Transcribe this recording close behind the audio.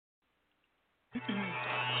Don't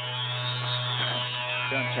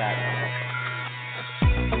chat.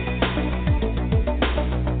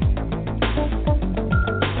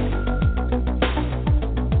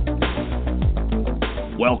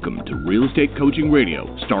 Welcome to Real Estate Coaching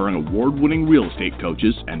Radio, starring award-winning real estate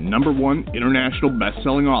coaches and #1 international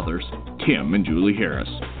best-selling authors, Tim and Julie Harris.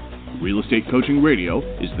 Real Estate Coaching Radio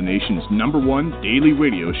is the nation's #1 daily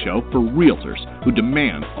radio show for realtors who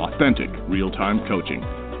demand authentic, real-time coaching.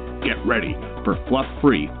 Get ready for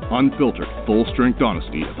fluff-free, unfiltered, full-strength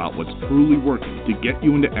honesty about what's truly working to get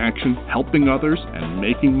you into action, helping others, and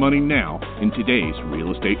making money now in today's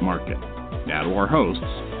real estate market. Now to our hosts,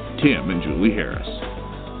 Tim and Julie Harris.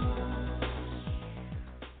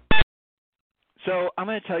 So I'm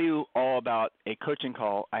going to tell you all about a coaching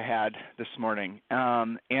call I had this morning,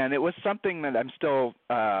 and it was something that I'm still,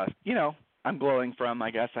 I'm glowing from, I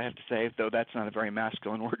guess I have to say, though that's not a very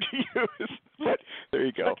masculine word to use, but there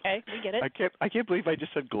you go. Okay, we get it. I can't believe I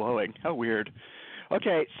just said glowing. How weird.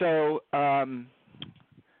 Okay, so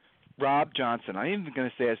Rob Johnson, I'm even going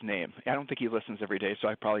to say his name. I don't think he listens every day, so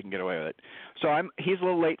I probably can get away with it. So he's a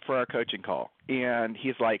little late for our coaching call, and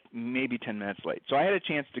he's like maybe 10 minutes late. So I had a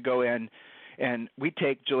chance to go in, and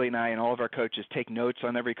Julie and I and all of our coaches take notes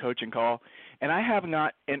on every coaching call. And I have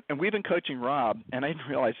not, and we've been coaching Rob, and I didn't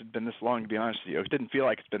realize it had been this long, to be honest with you. It didn't feel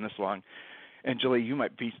like it's been this long. And Julie, you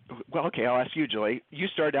might be, well, okay, I'll ask you, Julie. You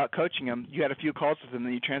started out coaching him. You had a few calls with him,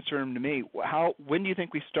 then you transferred him to me. When do you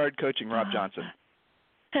think we started coaching Rob Johnson?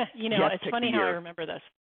 It's funny how I remember this.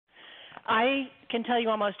 I can tell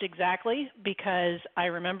you almost exactly because I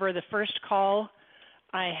remember the first call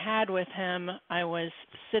I had with him. I was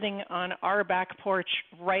sitting on our back porch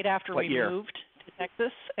right after we moved to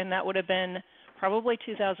Texas, and that would have been probably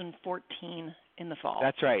 2014 in the fall.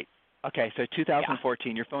 That's right. Okay, so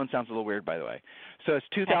 2014. Yeah. Your phone sounds a little weird, by the way. So it's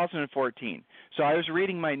 2014. So I was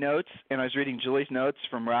reading my notes, and I was reading Julie's notes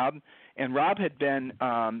from Rob, and Rob had been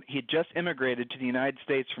he'd just immigrated to the United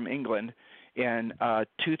States from England in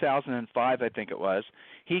 2005, I think it was.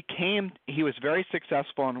 He was very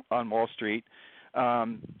successful on Wall Street.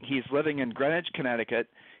 He's living in Greenwich, Connecticut.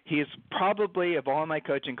 He's probably, of all my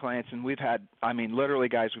coaching clients, and we've had, literally,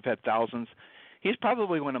 guys, we've had thousands. He's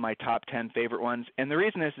probably one of my top 10 favorite ones. And the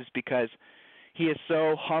reason is because he is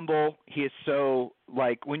so humble. He is so,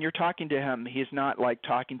 when you're talking to him, he's not like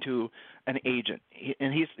talking to an agent.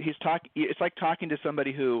 It's like talking to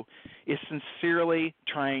somebody who is sincerely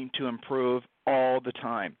trying to improve all the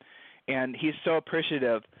time. And he's so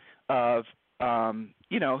appreciative of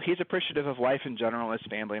he's appreciative of life in general, his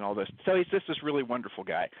family and all this. So he's just this really wonderful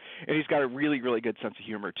guy. And he's got a really, really good sense of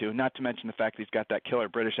humor, too, not to mention the fact that he's got that killer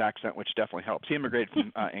British accent, which definitely helps. He immigrated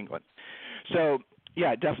from England. So,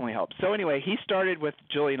 yeah, it definitely helps. So anyway, he started with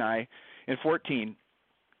Julie and I in 2014.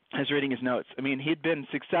 I was reading his notes. He'd been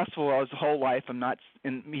successful his whole life. I'm not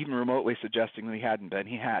even remotely suggesting that he hadn't been.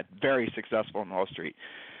 He had very successful on Wall Street.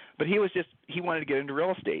 But he wanted to get into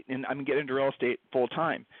real estate, and get into real estate full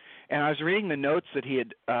time. And I was reading the notes that he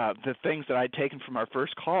had, the things that I'd taken from our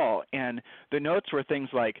first call, and the notes were things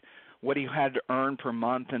like what he had to earn per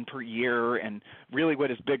month and per year, and really what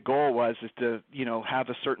his big goal was is to, have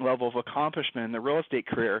a certain level of accomplishment in the real estate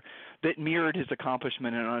career that mirrored his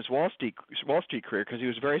accomplishment on his Wall Street career, because he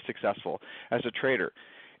was very successful as a trader.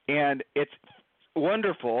 And it's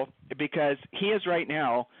wonderful because he is right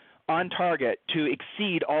now on target to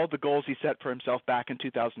exceed all the goals he set for himself back in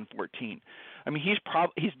 2014.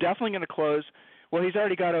 He's definitely going to close. Well, he's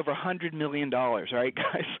already got over $100 million, right,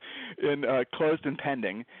 guys, in closed and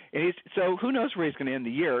pending. And so who knows where he's going to end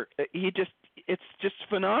the year? It's just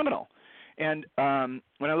phenomenal. And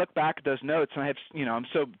when I look back at those notes, and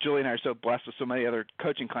Julie and I are so blessed with so many other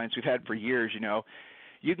coaching clients we've had for years.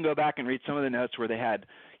 You can go back and read some of the notes where they had,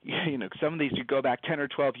 some of these you go back 10 or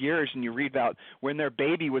 12 years and you read about when their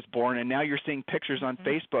baby was born, and now you're seeing pictures on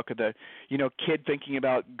Facebook of the, kid thinking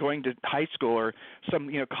about going to high school, or some,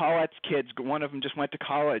 Colette's kids, one of them just went to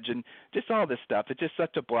college, and just all this stuff. It's just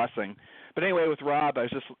such a blessing. But anyway, with Rob, I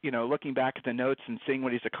was just, looking back at the notes and seeing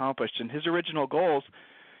what he's accomplished, and his original goals.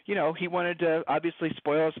 He wanted to obviously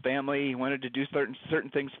spoil his family. He wanted to do certain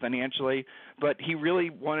things financially, but he really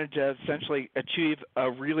wanted to essentially achieve a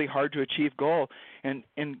really hard-to-achieve goal. And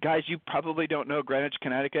guys, you probably don't know Greenwich,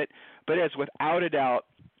 Connecticut, but it's without a doubt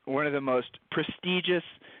one of the most prestigious,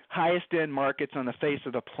 highest-end markets on the face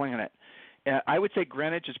of the planet. I would say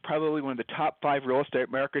Greenwich is probably one of the top 5 real estate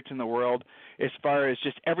markets in the world as far as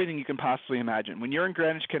just everything you can possibly imagine. When you're in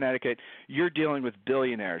Greenwich, Connecticut, you're dealing with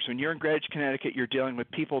billionaires. When you're in Greenwich, Connecticut, you're dealing with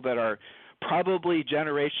people that are probably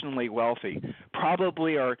generationally wealthy,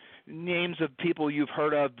 probably are names of people you've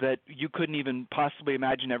heard of that you couldn't even possibly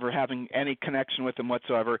imagine ever having any connection with them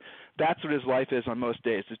whatsoever. That's what his life is on most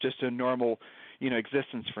days. It's just a normal,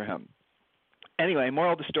 existence for him. Anyway,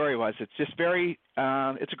 moral of the story was it's just very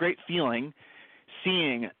it's a great feeling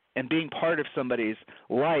seeing and being part of somebody's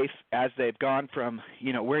life as they've gone from,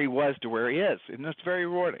 where he was to where he is. And that's very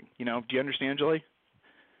rewarding. Do you understand, Julie?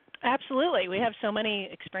 Absolutely. We have so many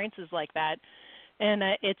experiences like that. And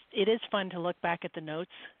it is fun to look back at the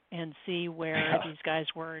notes and see where these guys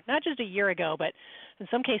were, not just a year ago, but in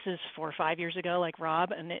some cases 4 or 5 years ago, like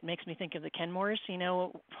Rob. And it makes me think of the Kenmores.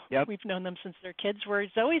 Yep. We've known them since their kids were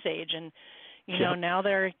Zoe's age. And now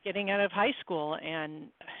they're getting out of high school, and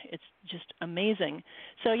it's just amazing.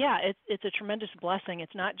 So, yeah, it's a tremendous blessing.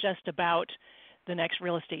 It's not just about the next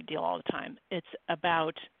real estate deal all the time. It's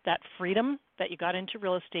about that freedom that you got into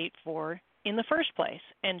real estate for in the first place,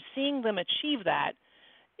 and seeing them achieve that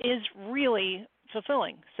is really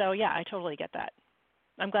fulfilling. So, yeah, I totally get that.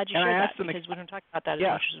 I'm glad you shared that because we don't talk about that as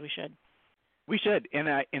much as we should. We should, and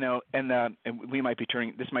we might be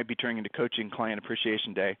turning into Coaching Client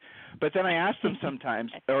Appreciation Day, but then I ask them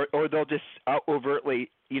sometimes, or they'll just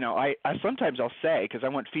overtly, sometimes I'll say, because I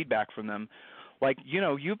want feedback from them, like,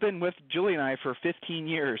 you've been with Julie and I for 15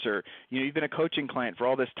 years, or you've been a coaching client for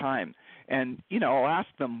all this time, and I'll ask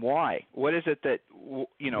them why. What is it that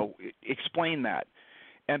explain that?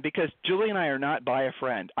 And because Julie and I are not by a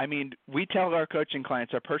friend. I mean, we tell our coaching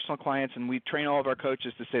clients, our personal clients, and we train all of our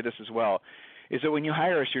coaches to say this as well, is that when you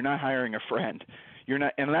hire us, you're not hiring a friend. You're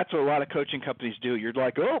not, and that's what a lot of coaching companies do. You're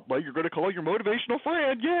like, oh, well, you're going to call your motivational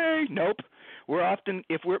friend. Yay. Nope.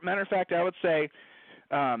 Matter of fact, I would say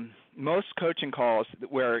most coaching calls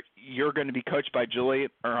where you're going to be coached by Julie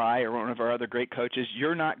or I or one of our other great coaches,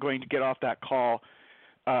 you're not going to get off that call.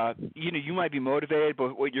 You might be motivated,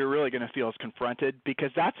 but what you're really going to feel is confronted,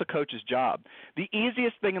 because that's a coach's job. The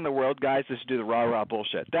easiest thing in the world, guys, is to do the rah-rah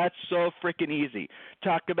bullshit. That's so freaking easy.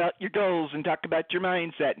 Talk about your goals and talk about your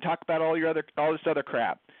mindset and talk about all this other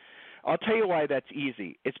crap. I'll tell you why that's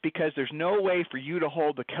easy. It's because there's no way for you to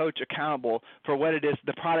hold the coach accountable for what it is,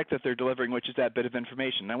 the product that they're delivering, which is that bit of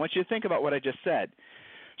information. And I want you to think about what I just said.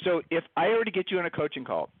 So if I were to get you on a coaching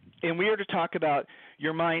call, and we were to talk about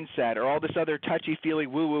your mindset or all this other touchy-feely,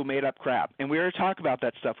 woo-woo, made-up crap, and we were to talk about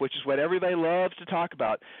that stuff, which is what everybody loves to talk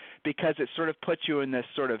about because it sort of puts you in this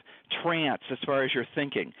sort of trance as far as your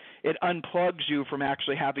thinking. It unplugs you from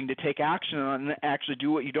actually having to take action and actually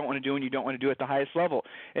do what you don't want to do and you don't want to do at the highest level.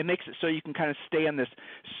 It makes it so you can kind of stay in this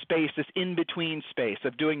space, this in-between space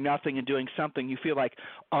of doing nothing and doing something. You feel like,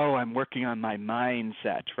 oh, I'm working on my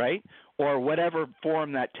mindset, right? Or whatever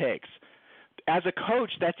form that takes. As a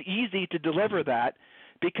coach, that's easy to deliver that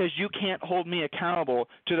because you can't hold me accountable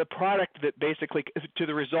to the product that basically to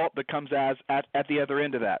the result that comes at the other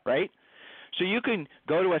end of that, right? So you can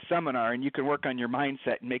go to a seminar and you can work on your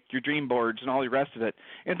mindset and make your dream boards and all the rest of it,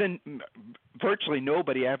 and then virtually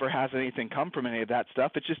nobody ever has anything come from any of that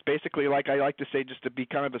stuff. It's just basically, like I like to say, just to be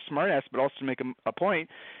kind of a smartass, but also to make a point,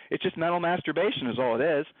 it's just mental masturbation is all it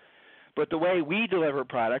is. But the way we deliver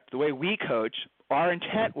product, the way we coach, our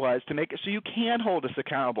intent was to make it so you can hold us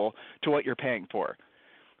accountable to what you're paying for.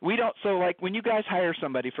 We don't, so like when you guys hire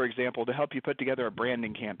somebody, for example, to help you put together a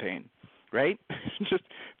branding campaign, right? Just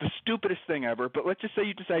the stupidest thing ever, but let's just say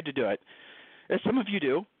you decide to do it, as some of you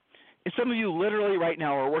do, and some of you literally right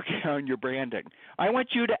now are working on your branding. I want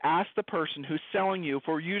you to ask the person who's selling you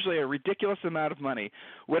for usually a ridiculous amount of money,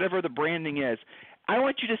 whatever the branding is, I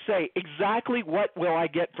want you to say exactly what will I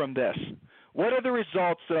get from this? What are the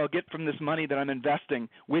results that I'll get from this money that I'm investing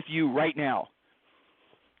with you right now?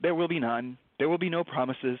 There will be none. There will be no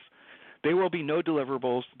promises. There will be no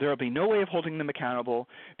deliverables. There will be no way of holding them accountable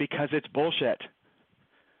because it's bullshit.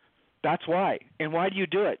 That's why. And why do you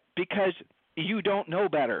do it? Because you don't know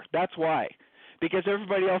better. That's why. Because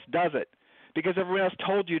everybody else does it. Because everyone else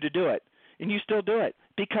told you to do it. And you still do it.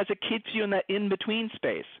 Because it keeps you in that in-between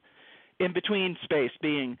space. In-between space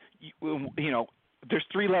being, there's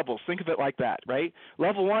 3 levels. Think of it like that, right?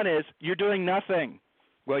 Level 1 is you're doing nothing.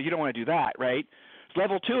 Well, you don't want to do that, right? So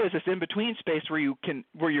level 2 is this in-between space where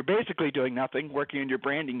you're basically doing nothing, working on your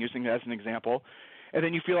branding, using it as an example, and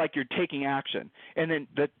then you feel like you're taking action. And then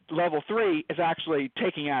the level 3 is actually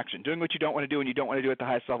taking action, doing what you don't want to do and you don't want to do at the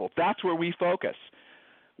highest level. That's where we focus.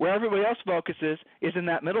 Where everybody else focuses is in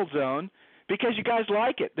that middle zone because you guys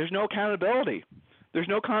like it. There's no accountability. There's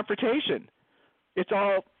no confrontation. It's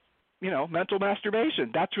all, mental masturbation.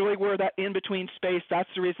 That's really where that in-between space, that's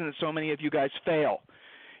the reason that so many of you guys fail.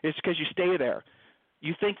 It's because you stay there.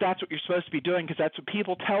 You think that's what you're supposed to be doing because that's what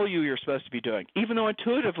people tell you you're supposed to be doing. Even though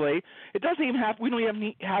intuitively, it doesn't even have. We don't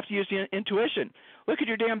even have to use the intuition. Look at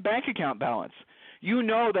your damn bank account balance. You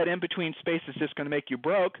know that in between space is just going to make you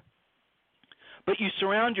broke, but you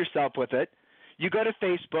surround yourself with it. You go to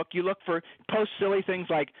Facebook. You look for post silly things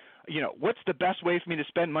like, what's the best way for me to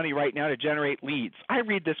spend money right now to generate leads? I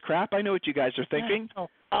read this crap. I know what you guys are thinking.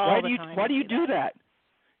 Why do you do that?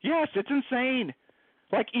 Yes, it's insane.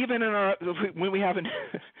 Like even in when we have and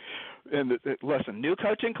listen, new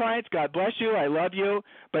coaching clients, God bless you, I love you,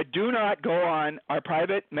 but do not go on our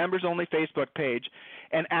private members only Facebook page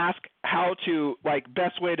and ask how to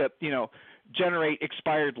best way to generate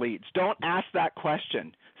expired leads. Don't ask that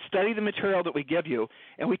question. Study the material that we give you,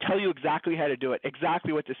 and we tell you exactly how to do it,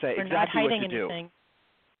 exactly what to say, exactly what to do.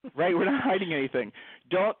 Right, we're not hiding anything.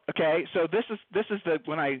 Okay, so this is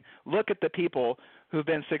when I look at the people who've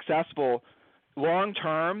been successful long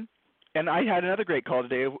term, and I had another great call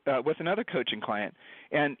today with another coaching client,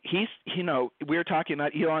 and we were talking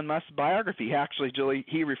about Elon Musk's biography. Actually, Julie,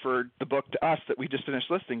 he referred the book to us that we just finished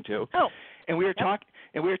listening to. Oh. And we were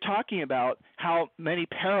talking about how many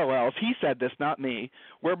parallels, he said this, not me,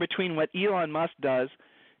 were between what Elon Musk does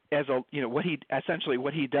as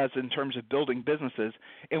what he does in terms of building businesses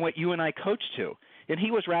and what you and I coach to. And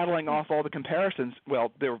he was rattling off all the comparisons.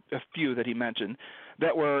 Well, there were a few that he mentioned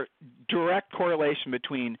that were direct correlation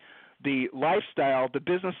between the lifestyle, the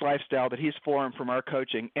business lifestyle that he's formed from our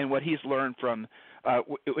coaching and what he's learned from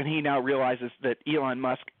when he now realizes that Elon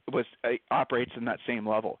Musk operates in that same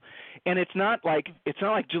level. And it's not like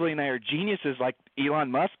Julie and I are geniuses like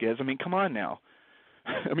Elon Musk is. I mean, come on now.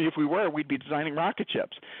 I mean, if we were, we'd be designing rocket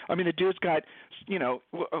ships. I mean, the dude's got,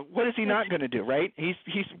 what is he not going to do, right? He's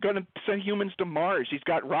going to send humans to Mars. He's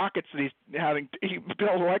got rockets that he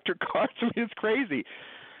built electric cars. I mean, it's crazy.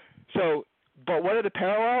 So, but what are the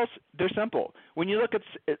parallels? They're simple. When you look at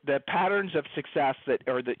the patterns of success the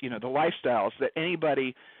lifestyles that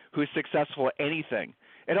anybody who's successful at anything,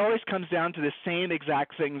 it always comes down to the same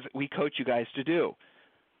exact things that we coach you guys to do.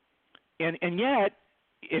 And yet,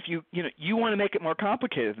 if you want to make it more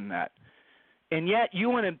complicated than that, and yet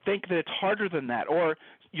you want to think that it's harder than that, or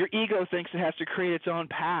your ego thinks it has to create its own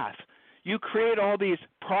path. You create all these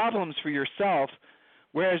problems for yourself,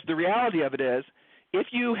 whereas the reality of it is, if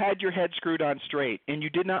you had your head screwed on straight and you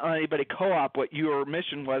did not let anybody co-op what your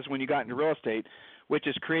mission was when you got into real estate, which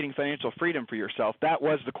is creating financial freedom for yourself, that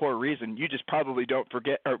was the core reason. You just probably don't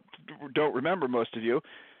forget or don't remember, most of you,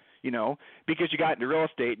 because you got into real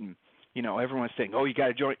estate and everyone's saying, oh, you got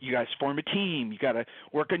to join, you guys form a team, you got to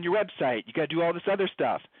work on your website, you got to do all this other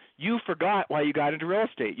stuff. You forgot why you got into real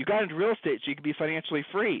estate. You got into real estate so you could be financially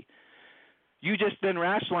free. You just then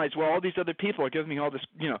rationalize, well, all these other people are giving me all this,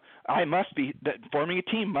 forming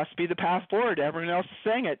a team must be the path forward. Everyone else is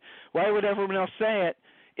saying it. Why would everyone else say it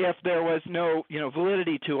if there was no,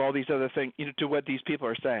 validity to all these other things, to what these people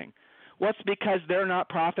are saying? Well, it's because they're not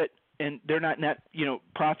profit and they're not net,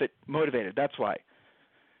 profit motivated. That's why.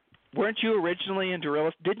 Weren't you originally into real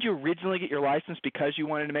estate? Didn't you originally get your license because you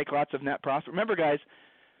wanted to make lots of net profit? Remember, guys,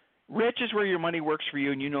 rich is where your money works for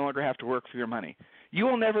you and you no longer have to work for your money. You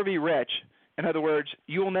will never be rich. In other words,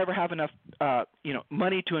 you will never have enough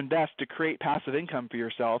money to invest to create passive income for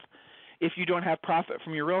yourself if you don't have profit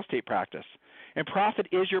from your real estate practice. And profit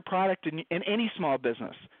is your product in any small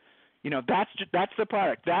business. That's the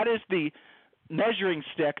product. That is the measuring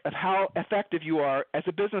stick of how effective you are as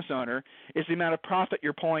a business owner, is the amount of profit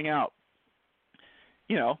you're pulling out.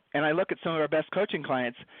 And I look at some of our best coaching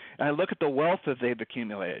clients, and I look at the wealth that they've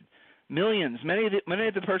accumulated. Millions. Many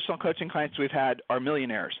of the personal coaching clients we've had are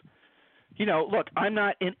millionaires. Look, I'm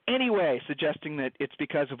not in any way suggesting that it's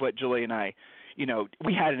because of what Julie and I,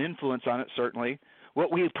 we had an influence on it, certainly. What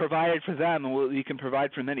we provided for them and what we can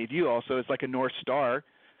provide for many of you also is like a North Star.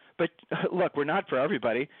 But look, we're not for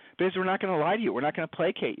everybody because we're not going to lie to you. We're not going to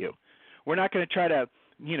placate you. We're not going to try to,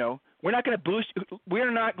 we're not going to boost.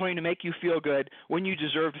 We're not going to make you feel good when you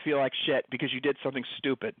deserve to feel like shit because you did something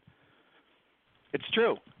stupid. It's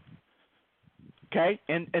true. Okay?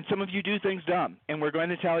 And some of you do things dumb, and we're going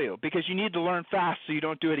to tell you because you need to learn fast so you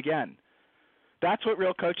don't do it again. That's what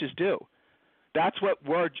real coaches do. That's what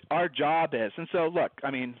our job is. And so, look,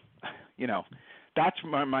 I mean, that's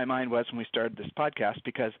where my mind was when we started this podcast,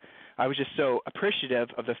 because I was just so appreciative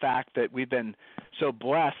of the fact that we've been so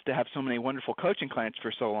blessed to have so many wonderful coaching clients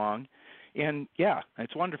for so long. And, yeah,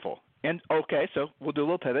 it's wonderful. And, okay, so we'll do a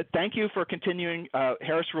little pivot. Thank you for continuing.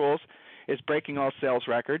 Harris Rules is breaking all sales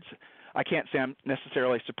records. I can't say I'm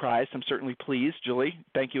necessarily surprised. I'm certainly pleased. Julie,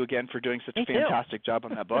 thank you again for doing such a fantastic job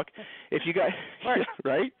on that book. If you guys,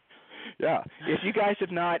 right? Yeah. If you guys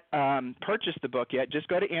have not purchased the book yet, just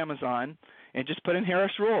go to Amazon and just put in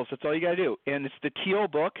Harris Rules. That's all you got to do. And it's the teal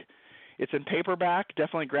book. It's in paperback.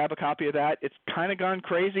 Definitely grab a copy of that. It's kind of gone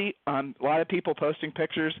crazy. A lot of people posting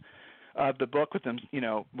pictures of the book with them,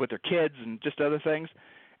 with their kids and just other things.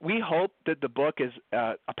 We hope that the book is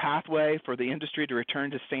a pathway for the industry to return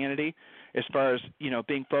to sanity as far as,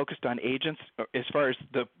 being focused on agents, as far as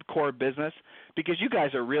the core business, because you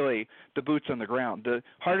guys are really the boots on the ground. The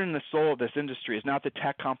heart and the soul of this industry is not the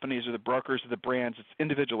tech companies or the brokers or the brands. It's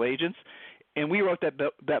individual agents, and we wrote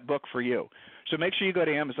that book for you. So make sure you go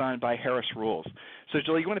to Amazon and buy Harris Rules. So,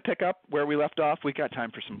 Julie, you want to pick up where we left off? We got time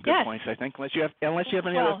for some good points, I think, unless you have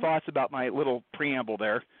any other thoughts about my little preamble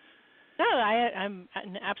there. No, I'm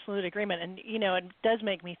in absolute agreement. And, it does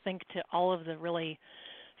make me think to all of the really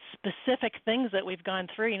specific things that we've gone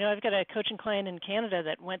through. I've got a coaching client in Canada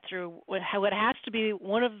that went through what has to be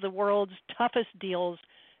one of the world's toughest deals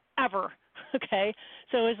ever, okay?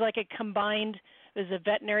 So it was like a combined, it was a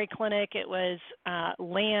veterinary clinic, it was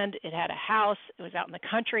land, it had a house, it was out in the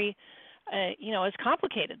country. It was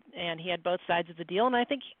complicated, and he had both sides of the deal, and I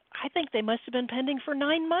think they must have been pending for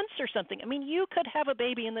 9 months or something. I mean, you could have a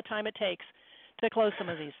baby in the time it takes to close some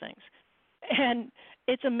of these things. And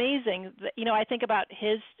it's amazing that, I think about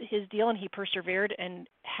his deal, and he persevered, and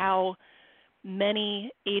how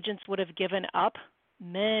many agents would have given up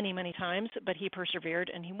many, many times, but he persevered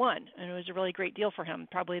and he won. And it was a really great deal for him,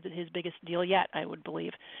 probably his biggest deal yet, I would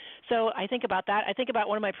believe. So I think about that. I think about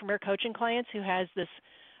one of my premier coaching clients who has this,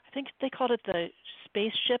 I think they called it the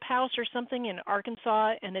Spaceship House or something in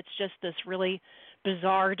Arkansas, and it's just this really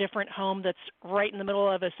bizarre, different home that's right in the middle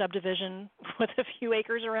of a subdivision with a few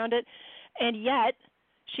acres around it. And yet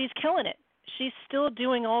she's killing it. She's still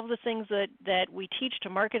doing all of the things that we teach to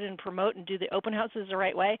market and promote and do the open houses the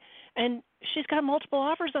right way. And she's got multiple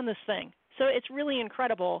offers on this thing. So it's really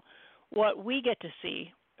incredible what we get to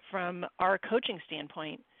see from our coaching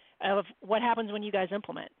standpoint of what happens when you guys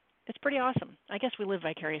implement. It's pretty awesome. I guess we live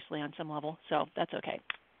vicariously on some level, so that's okay.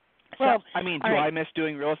 Well, I miss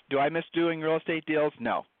doing real estate deals?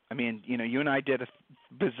 No. I mean, you and I did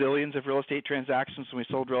bazillions of real estate transactions when we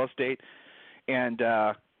sold real estate, and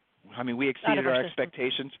we exceeded our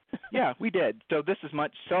expectations. Yeah, we did. So this is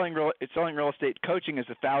selling real estate coaching is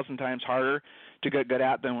 1,000 times harder to get good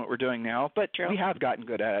at than what we're doing now, but we have gotten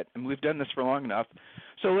good at it, and we've done this for long enough.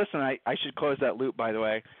 So listen, I should close that loop, by the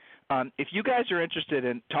way. If you guys are interested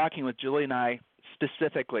in talking with Julie and I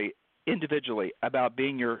specifically, individually, about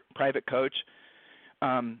being your private coach,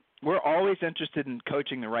 we're always interested in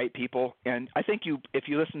coaching the right people. And I think if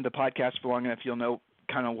you listen to the podcast for long enough, you'll know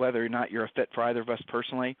kind of whether or not you're a fit for either of us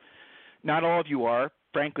personally. Not all of you are.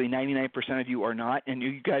 Frankly, 99% of you are not. And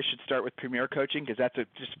you guys should start with Premier Coaching, because that's a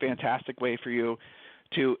just fantastic way for you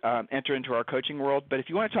to enter into our coaching world. But if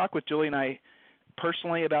you want to talk with Julie and I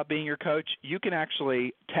personally about being your coach, you can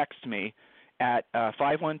actually text me at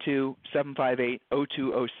 512-758-0206,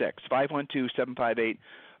 512-758-0206.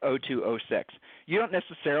 You don't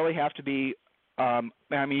necessarily have to be,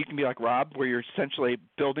 you can be like Rob, where you're essentially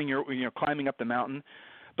building climbing up the mountain.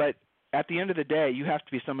 But at the end of the day, you have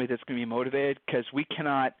to be somebody that's going to be motivated, because we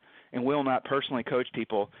cannot and will not personally coach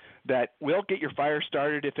people that will get your fire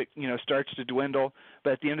started if it starts to dwindle.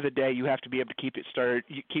 But at the end of the day, you have to be able to keep it started,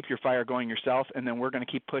 keep your fire going yourself, and then we're going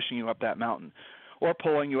to keep pushing you up that mountain, or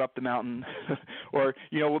pulling you up the mountain, or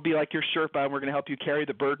we'll be like your Sherpa, and we're going to help you carry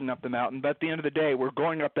the burden up the mountain. But at the end of the day, we're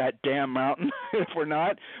going up that damn mountain. If we're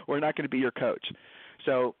not going to be your coach.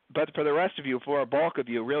 So, but for the rest of you, for a bulk of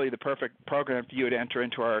you, really the perfect program for you to enter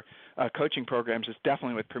into our coaching programs is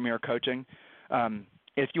definitely with Premier Coaching.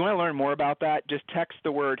 If you want to learn more about that, just text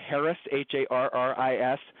the word Harris,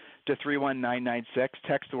 Harris, to 31996.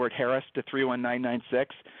 Text the word Harris to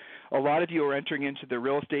 31996. A lot of you are entering into the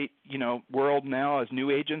real estate, world now as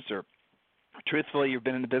new agents, or truthfully, you've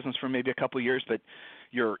been in the business for maybe a couple of years, but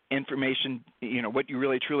your information, what you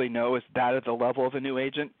really truly know is that at the level of a new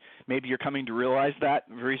agent. Maybe you're coming to realize that.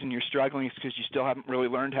 The reason you're struggling is because you still haven't really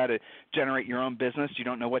learned how to generate your own business. You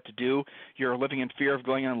don't know what to do. You're living in fear of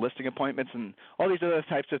going on listing appointments and all these other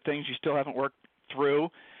types of things you still haven't worked through.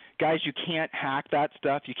 Guys, you can't hack that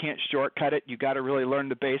stuff. You can't shortcut it. You got to really learn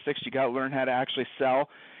the basics. You got to learn how to actually sell.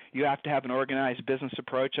 You have to have an organized business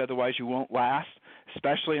approach, otherwise you won't last,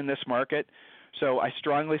 especially in this market. So I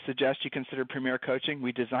strongly suggest you consider Premier Coaching.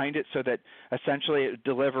 We designed it so that essentially it would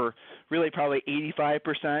deliver really probably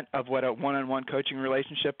 85% of what a one-on-one coaching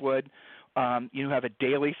relationship would. You have a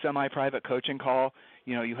daily semi-private coaching call.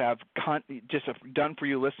 You have just a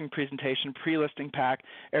done-for-you listing presentation, pre-listing pack,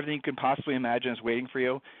 everything you can possibly imagine is waiting for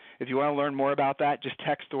you. If you want to learn more about that, just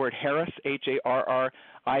text the word Harris, Harris,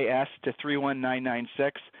 to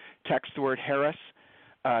 31996. Text the word Harris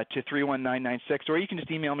to 31996, or you can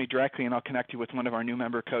just email me directly and I'll connect you with one of our new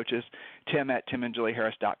member coaches,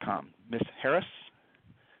 tim@timandjulieharris.com. Ms. Harris?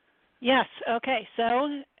 Yes. Okay.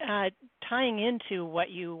 So tying into what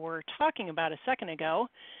you were talking about a second ago,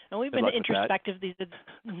 and we've been introspective.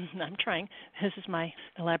 I'm trying. This is my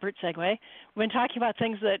elaborate segue. We've been talking about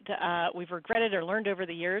things that we've regretted or learned over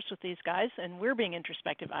the years with these guys, and we're being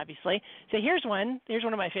introspective, obviously. So here's one. Here's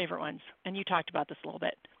one of my favorite ones, and you talked about this a little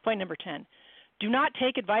bit. Point number 10. Do not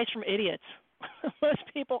take advice from idiots. Most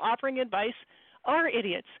people offering advice are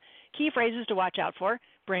idiots. Key phrases to watch out for: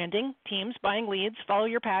 branding, teams, buying leads, follow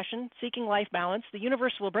your passion, seeking life balance, the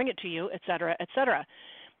universe will bring it to you, et cetera, et cetera.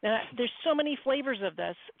 There's so many flavors of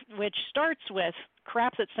this, which starts with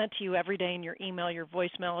crap that's sent to you every day in your email, your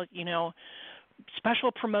voicemail,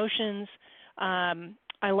 special promotions.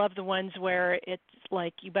 I love the ones where it's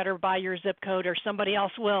like, you better buy your zip code or somebody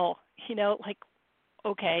else will,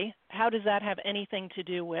 okay, how does that have anything to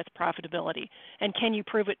do with profitability? And can you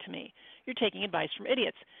prove it to me? You're taking advice from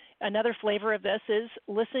idiots. Another flavor of this is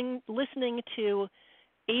listening to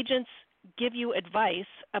agents give you advice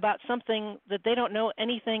about something that they don't know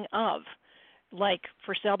anything of, like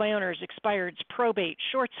for sale by owners, expireds, probate,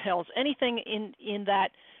 short sales, anything in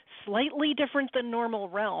that slightly different than normal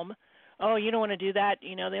realm. Oh, you don't want to do that.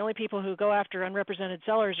 The only people who go after unrepresented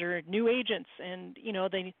sellers are new agents, and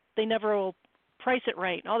they never will price it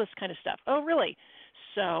right, and all this kind of stuff. Oh, really?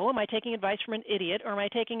 So am I taking advice from an idiot, or am I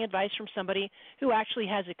taking advice from somebody who actually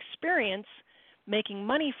has experience making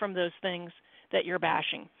money from those things that you're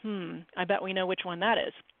bashing? I bet we know which one that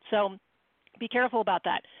is. So be careful about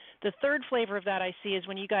that. The third flavor of that I see is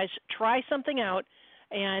when you guys try something out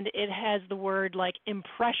and it has the word like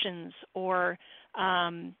impressions or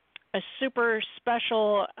a super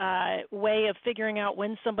special way of figuring out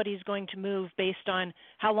when somebody's going to move based on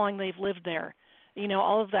how long they've lived there.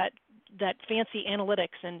 All of that fancy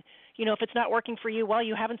analytics, and if it's not working for you, well,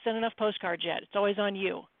 you haven't sent enough postcards yet. It's always on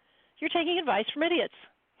you. You're taking advice from idiots.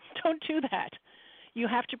 Don't do that. You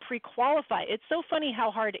have to pre-qualify. It's so funny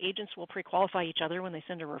how hard agents will pre-qualify each other when they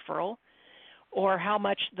send a referral, or how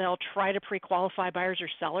much they'll try to pre-qualify buyers or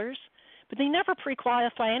sellers, but they never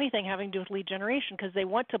pre-qualify anything having to do with lead generation because they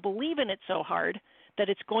want to believe in it so hard that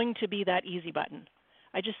it's going to be that easy button.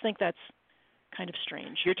 I just think that's kind of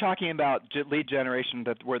strange. You're talking about lead generation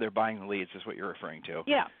where they're buying the leads is what you're referring to.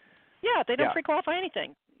 Yeah, they don't pre-qualify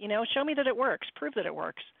anything. Show me that it works. Prove that it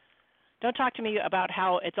works. Don't talk to me about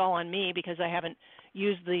how it's all on me because I haven't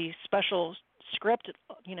used the special script,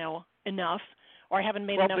 enough, or I haven't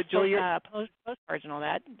made enough postcards and all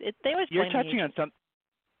that. They always blame me.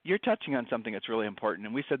 You're touching on something that's really important,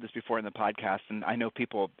 and we said this before in the podcast, and I know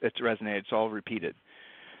it's resonated, so I'll repeat it.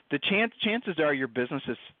 The chances are your business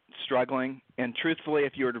is struggling, and truthfully,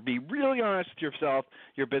 if you were to be really honest with yourself,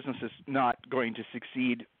 your business is not going to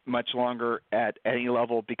succeed much longer at any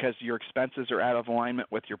level because your expenses are out of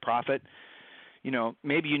alignment with your profit.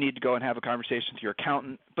 Maybe you need to go and have a conversation with your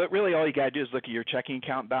accountant, but really all you got to do is look at your checking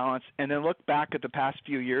account balance and then look back at the past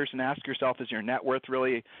few years and ask yourself, is your net worth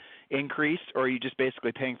really increased, or are you just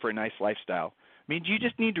basically paying for a nice lifestyle? I mean, you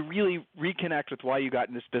just need to really reconnect with why you got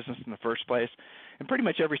in this business in the first place. And pretty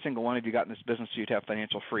much every single one of you got in this business so you'd have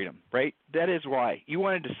financial freedom, right? That is why. You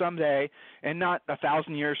wanted to someday, and not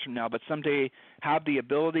 1,000 years from now, but someday have the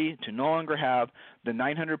ability to no longer have the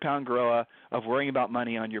 900-pound gorilla of worrying about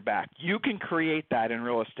money on your back. You can create that in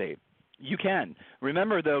real estate. You can.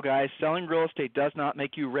 Remember, though, guys, selling real estate does not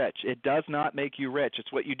make you rich. It does not make you rich.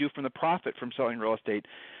 It's what you do from the profit from selling real estate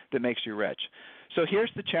that makes you rich. So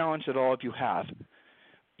here's the challenge that all of you have.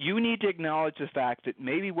 You need to acknowledge the fact that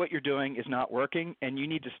maybe what you're doing is not working, and you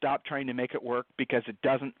need to stop trying to make it work because it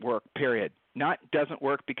doesn't work, period. Not doesn't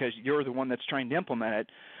work because you're the one that's trying to implement it,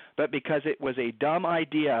 but because it was a dumb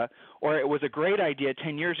idea or it was a great idea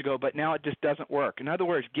 10 years ago, but now it just doesn't work. In other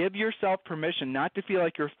words, give yourself permission not to feel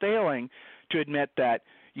like you're failing to admit that,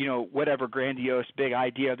 whatever grandiose big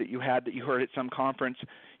idea that you had that you heard at some conference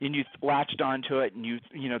and you latched onto it and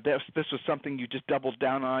this was something you just doubled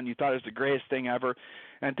down on. You thought it was the greatest thing ever.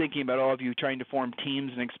 And thinking about all of you trying to form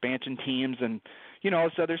teams and expansion teams and, all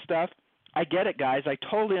this other stuff. I get it, guys. I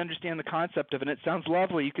totally understand the concept of it. It sounds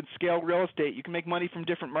lovely. You can scale real estate. You can make money from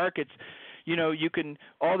different markets. You can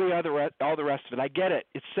all the rest of it. I get it.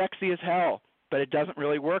 It's sexy as hell, but it doesn't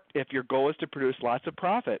really work if your goal is to produce lots of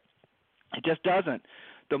profit. It just doesn't.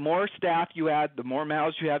 The more staff you add, the more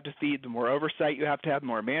mouths you have to feed, the more oversight you have to have, the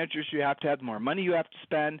more managers you have to have, the more money you have to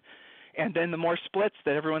spend, and then the more splits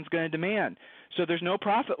that everyone's going to demand. So there's no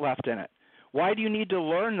profit left in it. Why do you need to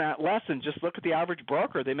learn that lesson? Just look at the average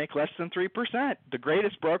broker. They make less than 3%. The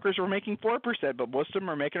greatest brokers are making 4%, but most of them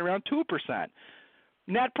are making around 2%.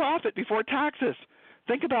 Net profit before taxes.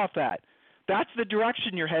 Think about that. That's the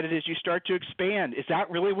direction you're headed as you start to expand. Is that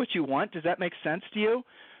really what you want? Does that make sense to you?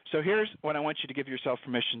 So here's what I want you to give yourself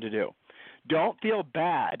permission to do. Don't feel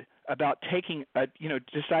bad about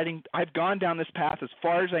deciding I've gone down this path as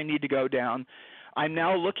far as I need to go down. I'm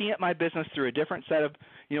now looking at my business through a different set of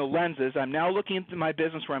lenses. I'm now looking at my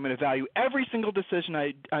business where I'm going to value every single decision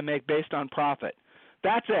I make based on profit.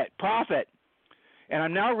 That's it, profit. And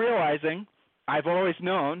I'm now realizing I've always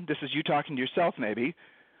known, this is you talking to yourself maybe,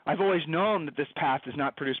 I've always known that this path does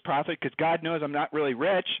not produce profit because God knows I'm not really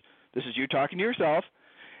rich. This is you talking to yourself.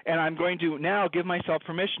 And I'm going to now give myself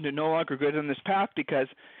permission to no longer go down this path because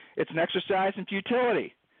it's an exercise in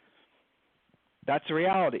futility. That's the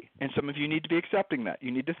reality. And some of you need to be accepting that.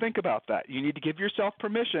 You need to think about that. You need to give yourself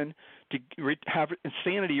permission to have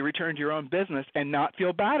sanity return to your own business and not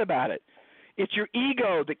feel bad about it. It's your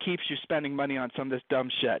ego that keeps you spending money on some of this dumb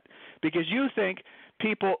shit because you think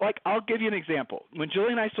people, like I'll give you an example. When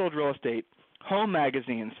Julie and I sold real estate, home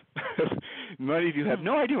magazines, many of you have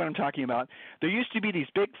no idea what I'm talking about. There used to be these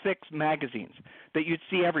big, thick magazines that you'd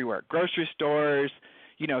see everywhere, grocery stores,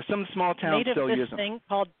 some small towns still use them. Made of this thing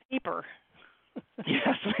called paper.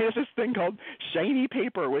 Yes, there's this thing called shiny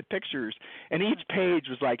paper with pictures, and each page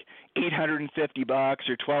was like $850 or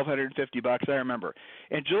 $1,250. I remember.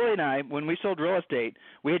 And Julie and I, when we sold real estate,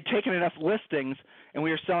 we had taken enough listings, and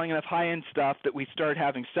we were selling enough high-end stuff that we started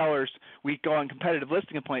having sellers. We'd go on competitive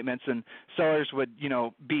listing appointments, and sellers would,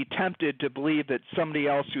 be tempted to believe that somebody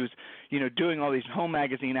else who's, doing all these home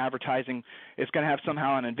magazine advertising is going to have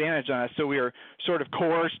somehow an advantage on us. So we were sort of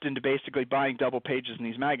coerced into basically buying double pages in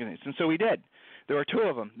these magazines, and so we did. There were 2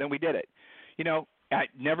 of them. Then we did it. I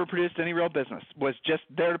never produced any real business. Was just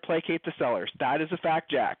there to placate the sellers. That is a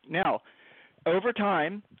fact, Jack. Now, over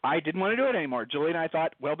time, I didn't want to do it anymore. Julie and I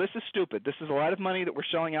thought, well, this is stupid. This is a lot of money that we're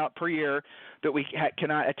shelling out per year that we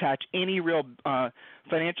cannot attach any real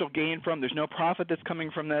financial gain from. There's no profit that's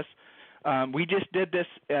coming from this. We just did this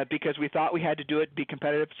because we thought we had to do it, be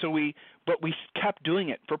competitive. But we kept doing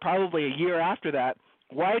it for probably a year after that.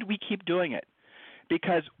 Why did we keep doing it?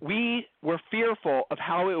 Because we were fearful of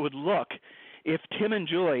how it would look if Tim and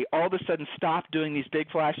Julie all of a sudden stopped doing these big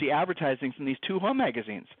flashy advertisings in these 2 home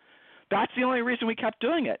magazines. That's the only reason we kept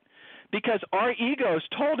doing it. Because our egos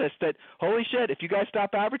told us that, holy shit, if you guys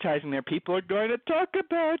stop advertising there, people are going to talk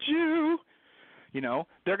about you.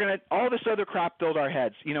 They're going to, all this other crap filled our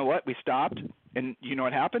heads. You know what? We stopped, and you know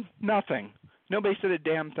what happened? Nothing. Nobody said a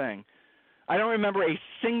damn thing. I don't remember a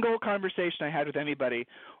single conversation I had with anybody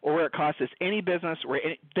or where it cost us any business where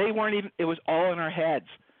they weren't even, it was all in our heads.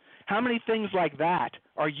 How many things like that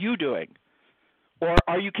are you doing or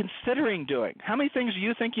are you considering doing? How many things are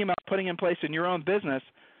you thinking about putting in place in your own business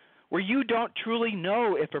where you don't truly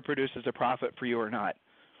know if it produces a profit for you or not?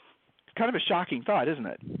 It's kind of a shocking thought, isn't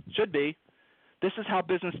it? Should be. This is how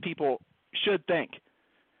business people should think.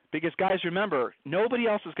 Because, guys, remember, nobody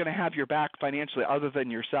else is going to have your back financially other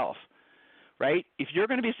than yourself. Right? If you're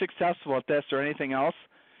going to be successful at this or anything else,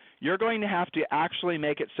 you're going to have to actually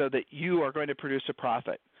make it so that you are going to produce a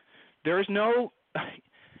profit. There is no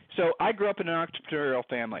 – so I grew up in an entrepreneurial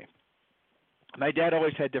family. My dad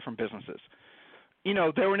always had different businesses.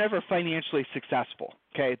 They were never financially successful,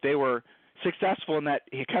 okay? They were successful in that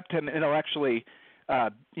he kept him intellectually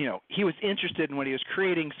he was interested in what he was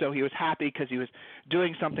creating, so he was happy because he was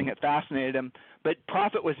doing something that fascinated him. But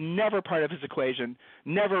profit was never part of his equation,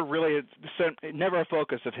 never a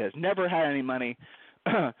focus of his, never had any money.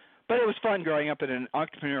 But it was fun growing up in an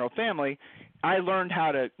entrepreneurial family. I learned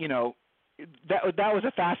how to, that was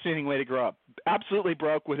a fascinating way to grow up. Absolutely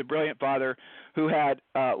broke with a brilliant father who had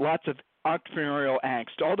lots of entrepreneurial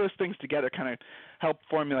angst. All those things together kind of helped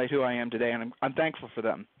formulate who I am today, and I'm thankful for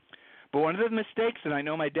them. But one of the mistakes that I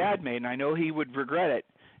know my dad made, and I know he would regret it,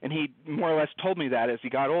 and he more or less told me that as he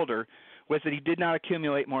got older, was that he did not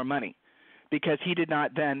accumulate more money because he did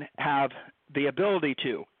not then have the ability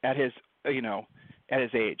to at his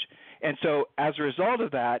age. And so as a result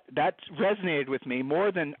of that, that resonated with me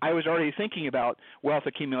more than I was already thinking about wealth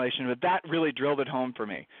accumulation, but that really drilled it home for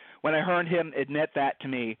me when I heard him admit that to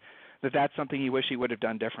me, that that's something he wished he would have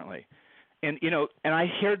done differently. And, and I've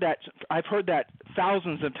heard that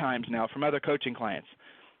thousands of times now from other coaching clients,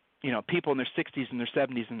 people in their 60s and their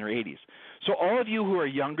 70s and their 80s. So all of you who are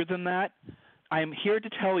younger than that, I'm here to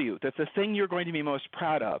tell you that the thing you're going to be most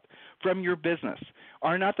proud of from your business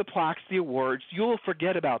are not the plaques, the awards. You will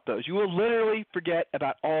forget about those. You will literally forget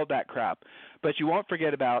about all that crap. But you won't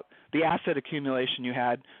forget about the asset accumulation you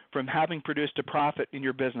had from having produced a profit in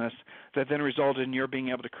your business that then resulted in your being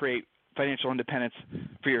able to create financial independence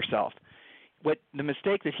for yourself. What the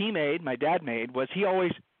mistake that he made, my dad made, was he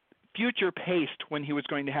always future paced when he was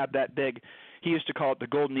going to have that big. He used to call it the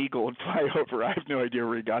Golden Eagle and fly over. I have no idea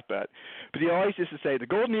where he got that. But he always used to say, the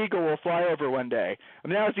Golden Eagle will fly over one day. I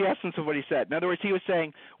mean, that was the essence of what he said. In other words, he was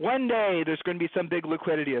saying, one day there's going to be some big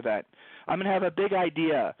liquidity event. I'm going to have a big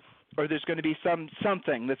idea, or there's going to be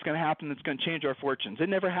something that's going to happen that's going to change our fortunes. It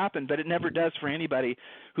never happened, but it never does for anybody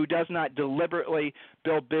who does not deliberately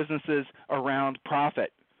build businesses around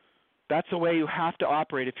profit. That's the way you have to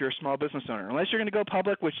operate if you're a small business owner. Unless you're going to go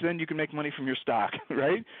public, which then you can make money from your stock,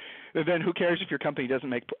 right? And then who cares if your company doesn't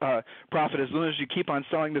make profit, as long as you keep on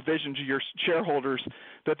selling the vision to your shareholders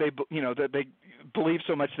that they believe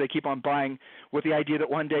so much they keep on buying with the idea that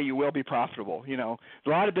one day you will be profitable. A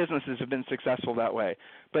lot of businesses have been successful that way.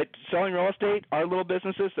 But selling real estate, our little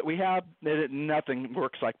businesses that we have, nothing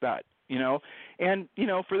works like that. And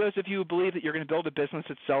for those of you who believe that you're going to build a business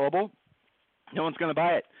that's sellable, no one's going to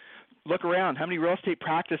buy it. Look around. How many real estate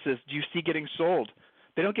practices do you see getting sold?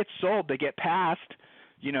 They don't get sold. They get passed,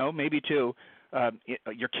 maybe to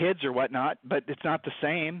your kids or whatnot, but it's not the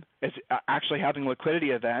same as actually having a liquidity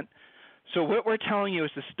event. So what we're telling you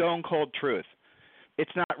is the stone cold truth.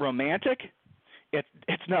 It's not romantic.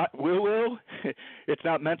 It's not woo-woo. It's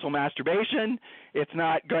not mental masturbation. It's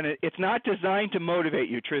not designed to motivate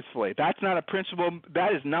you, truthfully. That's not a principle.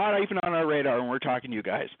 That is not even on our radar when we're talking to you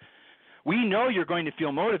guys. We know you're going to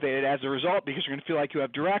feel motivated as a result because you're going to feel like you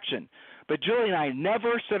have direction. But Julie and I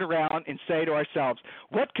never sit around and say to ourselves,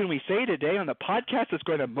 what can we say today on the podcast that's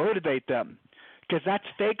going to motivate them? Because that's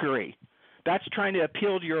fakery. That's trying to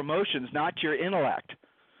appeal to your emotions, not to your intellect.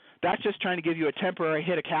 That's just trying to give you a temporary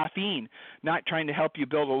hit of caffeine, not trying to help you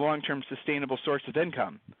build a long-term sustainable source of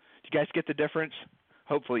income. Do you guys get the difference?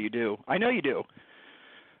 Hopefully you do. I know you do.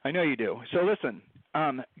 So listen.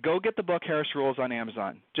 Go get the book Harris Rules on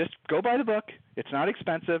Amazon. Just go buy the book. It's not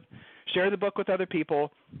expensive. Share the book with other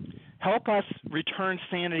people. Help us return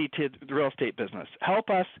sanity to the real estate business. Help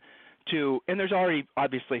us to, and there's already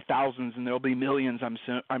obviously thousands and there'll be millions,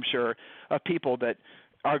 I'm sure, of people that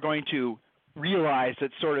are going to realize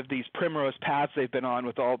that sort of these primrose paths they've been on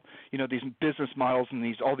with all, these business models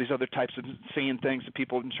and all these other types of insane things that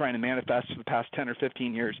people have been trying to manifest for the past 10 or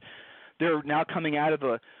 15 years. They're now coming out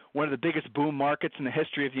of one of the biggest boom markets in the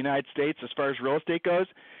history of the United States as far as real estate goes.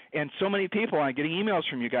 And so many people, I'm getting emails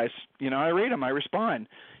from you guys. I read them, I respond.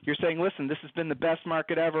 You're saying, listen, this has been the best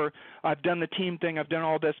market ever. I've done the team thing, I've done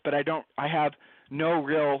all this, but I have no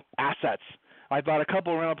real assets. I bought a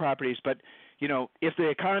couple of rental properties, but if the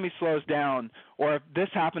economy slows down, or if this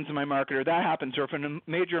happens in my market, or that happens, or if a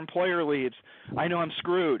major employer leaves, I know I'm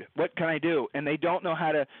screwed. What can I do? And they don't know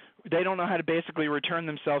how to basically return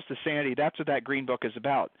themselves to sanity. That's what that green book is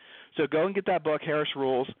about. So go and get that book, Harris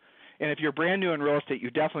Rules. And if you're brand new in real estate, you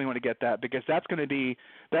definitely want to get that, because that'll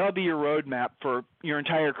be your roadmap for your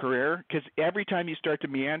entire career. Because every time you start to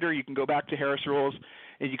meander, you can go back to Harris Rules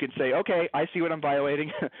and you can say, okay, I see what I'm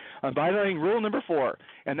violating. I'm violating rule number 4,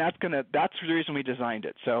 and that's the reason we designed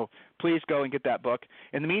it. So please go and get that book.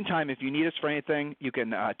 In the meantime, if you need us for anything, you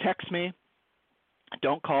can text me.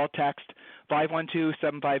 Don't call, text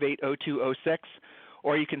 512-758-0206,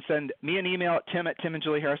 or you can send me an email at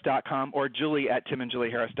tim@timandjulieharris.com or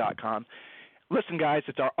julie@timandjulieharris.com. Listen, guys,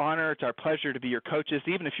 it's our honor, it's our pleasure to be your coaches.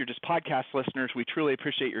 Even if you're just podcast listeners, we truly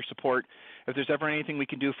appreciate your support. If there's ever anything we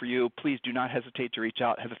can do for you, please do not hesitate to reach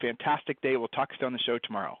out. Have a fantastic day. We'll talk to you on the show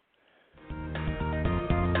tomorrow.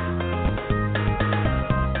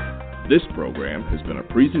 This program has been a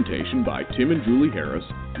presentation by Tim and Julie Harris,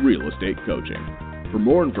 Real Estate Coaching. For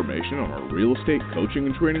more information on our real estate coaching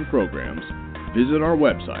and training programs, visit our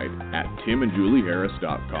website at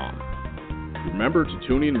timandjulieharris.com. Remember to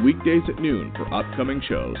tune in weekdays at noon for upcoming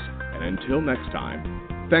shows. And until next time,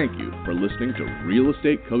 thank you for listening to Real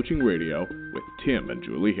Estate Coaching Radio with Tim and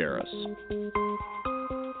Julie Harris.